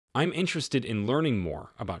I'm interested in learning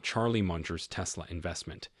more about Charlie Munger's Tesla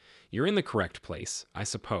investment. You're in the correct place, I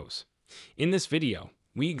suppose. In this video,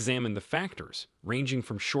 we examine the factors ranging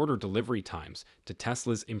from shorter delivery times to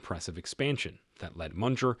Tesla's impressive expansion that led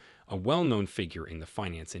Munger, a well-known figure in the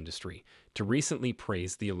finance industry, to recently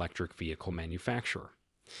praise the electric vehicle manufacturer.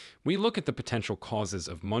 We look at the potential causes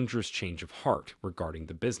of Munger's change of heart regarding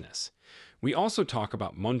the business. We also talk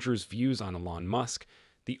about Munger's views on Elon Musk,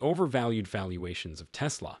 the overvalued valuations of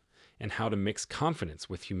Tesla, and how to mix confidence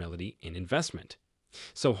with humility in investment.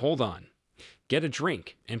 So hold on, get a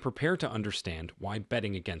drink, and prepare to understand why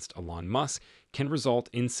betting against Elon Musk can result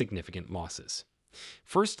in significant losses.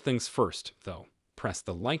 First things first, though, press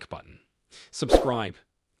the like button. Subscribe.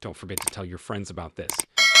 Don't forget to tell your friends about this.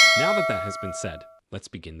 Now that has been said, let's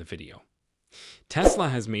begin the video. Tesla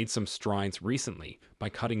has made some strides recently by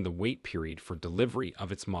cutting the wait period for delivery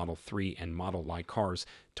of its Model 3 and Model Y cars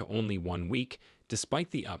to only 1 week,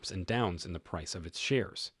 despite the ups and downs in the price of its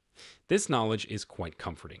shares. This knowledge is quite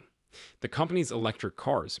comforting. The company's electric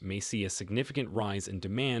cars may see a significant rise in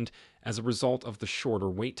demand as a result of the shorter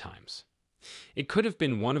wait times. It could have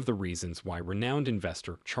been one of the reasons why renowned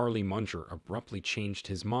investor Charlie Munger abruptly changed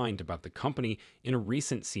his mind about the company in a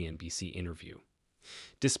recent CNBC interview.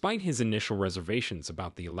 Despite his initial reservations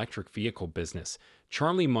about the electric vehicle business,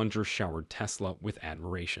 Charlie Munger showered Tesla with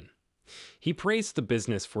admiration. He praised the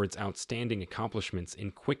business for its outstanding accomplishments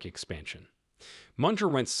in quick expansion. Munger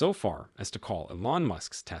went so far as to call Elon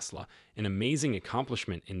Musk's Tesla an amazing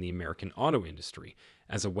accomplishment in the American auto industry,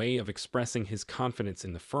 as a way of expressing his confidence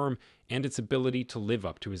in the firm and its ability to live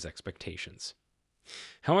up to his expectations.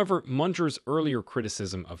 However, Munger's earlier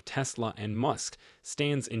criticism of Tesla and Musk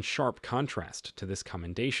stands in sharp contrast to this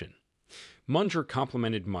commendation. Munger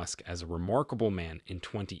complimented Musk as a remarkable man in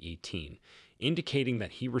 2018, indicating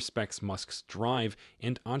that he respects Musk's drive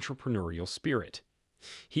and entrepreneurial spirit.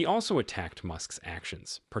 He also attacked Musk's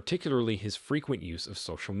actions, particularly his frequent use of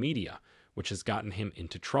social media, which has gotten him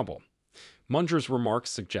into trouble. Munger's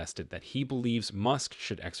remarks suggested that he believes Musk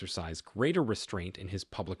should exercise greater restraint in his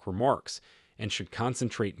public remarks and should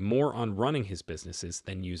concentrate more on running his businesses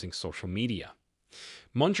than using social media.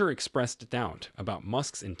 Munger expressed doubt about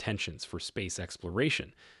Musk's intentions for space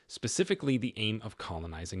exploration, specifically the aim of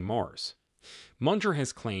colonizing Mars. Munger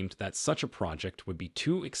has claimed that such a project would be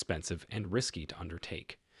too expensive and risky to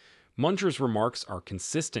undertake. Munger's remarks are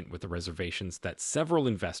consistent with the reservations that several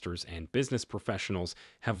investors and business professionals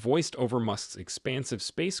have voiced over Musk's expansive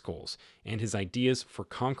space goals and his ideas for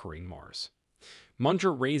conquering Mars.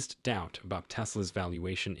 Munger raised doubt about Tesla's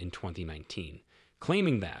valuation in 2019,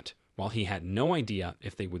 claiming that, while he had no idea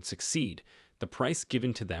if they would succeed, the price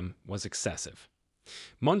given to them was excessive.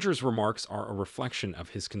 Munger's remarks are a reflection of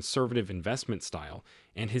his conservative investment style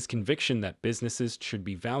and his conviction that businesses should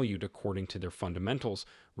be valued according to their fundamentals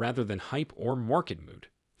rather than hype or market mood.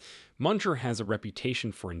 Munger has a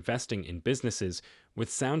reputation for investing in businesses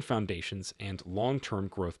with sound foundations and long-term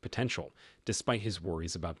growth potential, despite his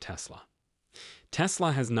worries about Tesla.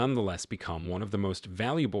 Tesla has nonetheless become one of the most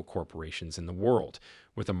valuable corporations in the world,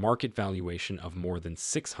 with a market valuation of more than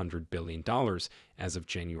 $600 billion as of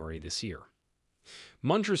January this year.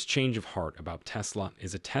 Munger's change of heart about Tesla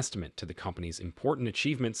is a testament to the company's important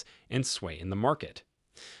achievements and sway in the market.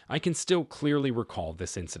 I can still clearly recall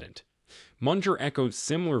this incident. Munger echoed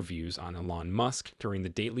similar views on Elon Musk during the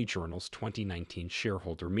Daily Journal's 2019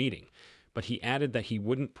 shareholder meeting, but he added that he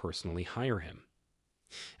wouldn't personally hire him.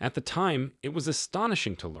 At the time, it was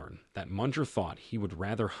astonishing to learn that Munger thought he would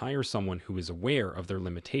rather hire someone who is aware of their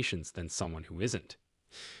limitations than someone who isn't.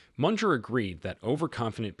 Munger agreed that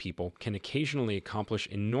overconfident people can occasionally accomplish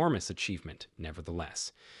enormous achievement,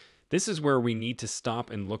 nevertheless. This is where we need to stop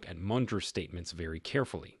and look at Munger's statements very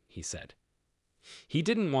carefully, he said. He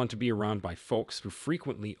didn't want to be around by folks who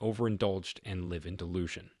frequently overindulged and live in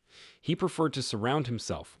delusion. He preferred to surround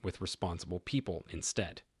himself with responsible people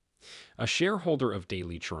instead. A shareholder of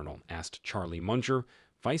Daily Journal asked Charlie Munger,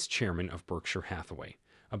 vice chairman of Berkshire Hathaway,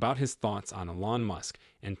 about his thoughts on Elon Musk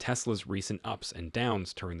and Tesla's recent ups and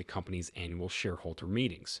downs during the company's annual shareholder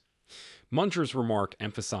meetings. Munger's remark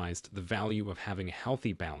emphasized the value of having a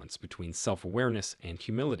healthy balance between self-awareness and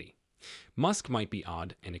humility. Musk might be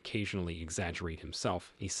odd and occasionally exaggerate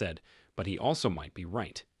himself, he said, but he also might be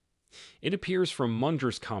right. It appears from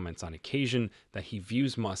Munger's comments on occasion that he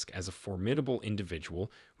views Musk as a formidable individual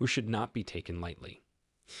who should not be taken lightly.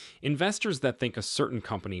 Investors that think a certain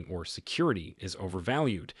company or security is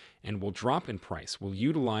overvalued and will drop in price will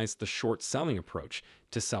utilize the short selling approach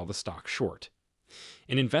to sell the stock short.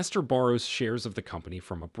 An investor borrows shares of the company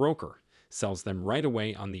from a broker, sells them right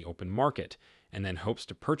away on the open market, and then hopes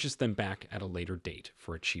to purchase them back at a later date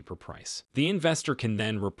for a cheaper price. The investor can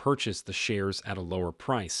then repurchase the shares at a lower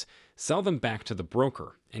price, sell them back to the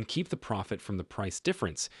broker, and keep the profit from the price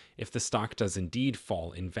difference if the stock does indeed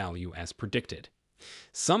fall in value as predicted.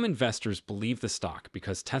 Some investors believe the stock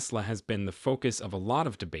because Tesla has been the focus of a lot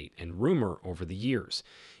of debate and rumor over the years.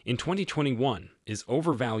 In 2021, is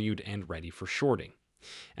overvalued and ready for shorting.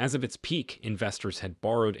 As of its peak, investors had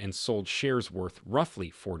borrowed and sold shares worth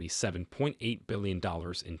roughly $47.8 billion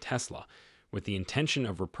in Tesla, with the intention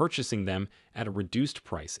of repurchasing them at a reduced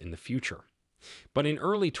price in the future. But in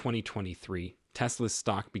early 2023, Tesla's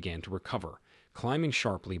stock began to recover, climbing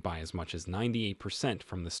sharply by as much as 98%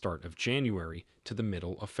 from the start of January to the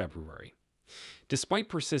middle of February. Despite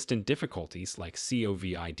persistent difficulties like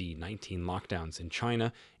COVID-19 lockdowns in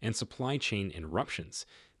China and supply chain interruptions,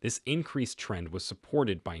 this increased trend was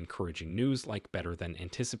supported by encouraging news like better than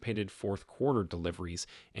anticipated fourth quarter deliveries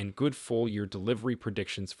and good full-year delivery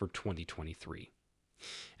predictions for 2023.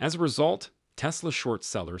 As a result, Tesla short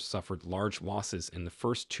sellers suffered large losses in the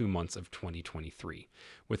first 2 months of 2023,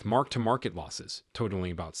 with mark-to-market losses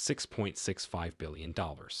totaling about $6.65 billion.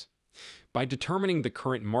 By determining the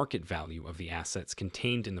current market value of the assets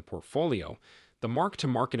contained in the portfolio, the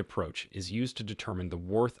mark-to-market approach is used to determine the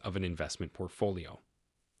worth of an investment portfolio.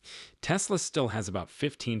 Tesla still has about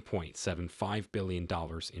 $15.75 billion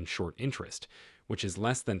in short interest, which is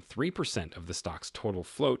less than 3% of the stock's total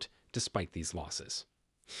float despite these losses.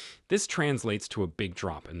 This translates to a big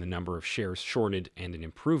drop in the number of shares shorted and an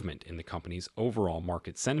improvement in the company's overall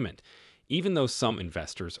market sentiment, even though some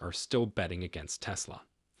investors are still betting against Tesla.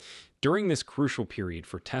 During this crucial period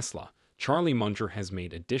for Tesla, Charlie Munger has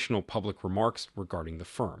made additional public remarks regarding the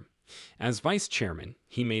firm. As vice chairman,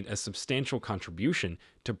 he made a substantial contribution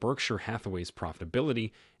to Berkshire Hathaway's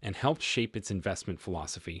profitability and helped shape its investment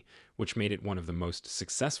philosophy, which made it one of the most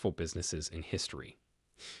successful businesses in history.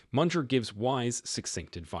 Munger gives wise,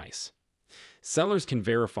 succinct advice. Sellers can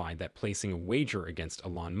verify that placing a wager against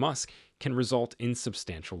Elon Musk can result in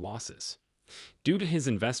substantial losses. Due to his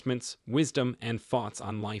investments, wisdom, and thoughts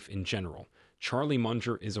on life in general, Charlie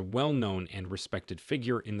Munger is a well-known and respected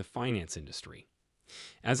figure in the finance industry.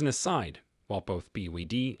 As an aside, while both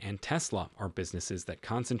BYD and Tesla are businesses that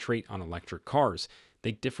concentrate on electric cars,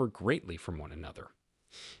 they differ greatly from one another.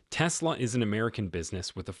 Tesla is an American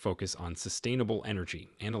business with a focus on sustainable energy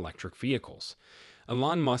and electric vehicles.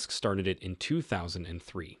 Elon Musk started it in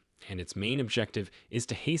 2003, and its main objective is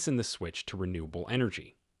to hasten the switch to renewable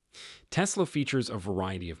energy. Tesla features a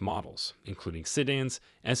variety of models, including sedans,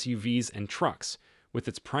 SUVs, and trucks, with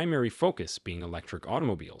its primary focus being electric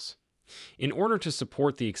automobiles. In order to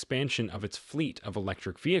support the expansion of its fleet of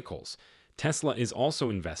electric vehicles, Tesla is also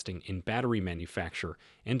investing in battery manufacture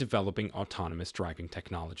and developing autonomous driving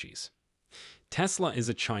technologies. Tesla is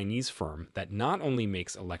a Chinese firm that not only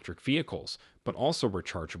makes electric vehicles, but also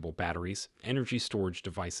rechargeable batteries, energy storage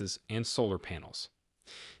devices, and solar panels.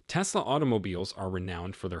 Tesla automobiles are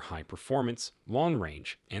renowned for their high performance, long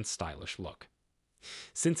range, and stylish look.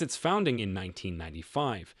 Since its founding in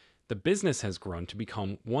 1995, the business has grown to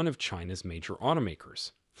become one of China's major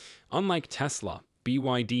automakers. Unlike Tesla,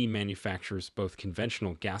 BYD manufactures both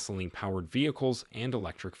conventional gasoline-powered vehicles and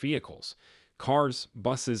electric vehicles. Cars,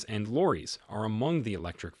 buses, and lorries are among the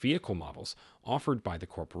electric vehicle models offered by the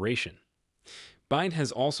corporation. BYD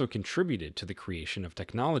has also contributed to the creation of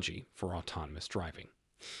technology for autonomous driving.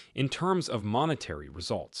 In terms of monetary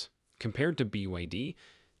results, compared to BYD,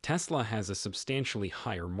 Tesla has a substantially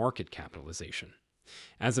higher market capitalization.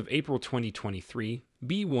 As of April 2023,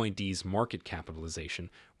 BYD's market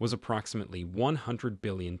capitalization was approximately $100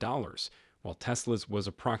 billion, while Tesla's was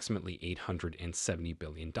approximately $870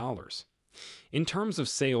 billion. In terms of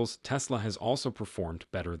sales, Tesla has also performed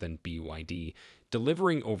better than BYD,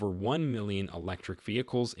 delivering over 1 million electric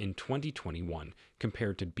vehicles in 2021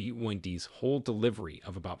 compared to BYD's whole delivery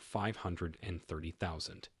of about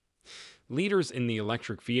 530,000. Leaders in the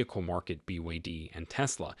electric vehicle market, BYD and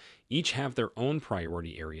Tesla, each have their own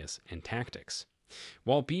priority areas and tactics.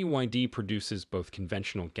 While BYD produces both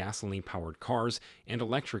conventional gasoline-powered cars and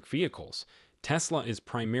electric vehicles, Tesla is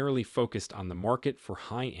primarily focused on the market for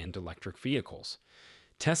high-end electric vehicles.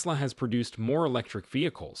 Tesla has produced more electric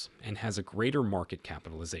vehicles and has a greater market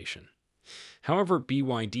capitalization. However,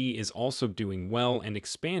 BYD is also doing well and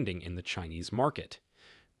expanding in the Chinese market.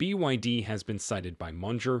 BYD has been cited by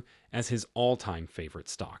Munger as his all-time favorite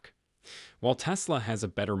stock, while Tesla has a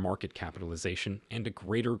better market capitalization and a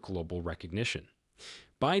greater global recognition.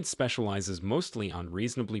 BYD specializes mostly on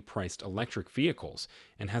reasonably priced electric vehicles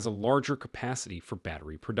and has a larger capacity for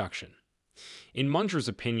battery production. In Munger's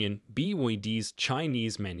opinion, BYD's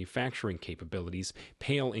Chinese manufacturing capabilities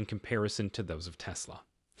pale in comparison to those of Tesla.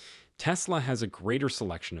 Tesla has a greater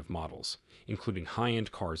selection of models, including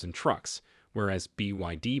high-end cars and trucks, whereas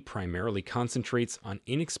BYD primarily concentrates on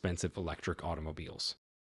inexpensive electric automobiles.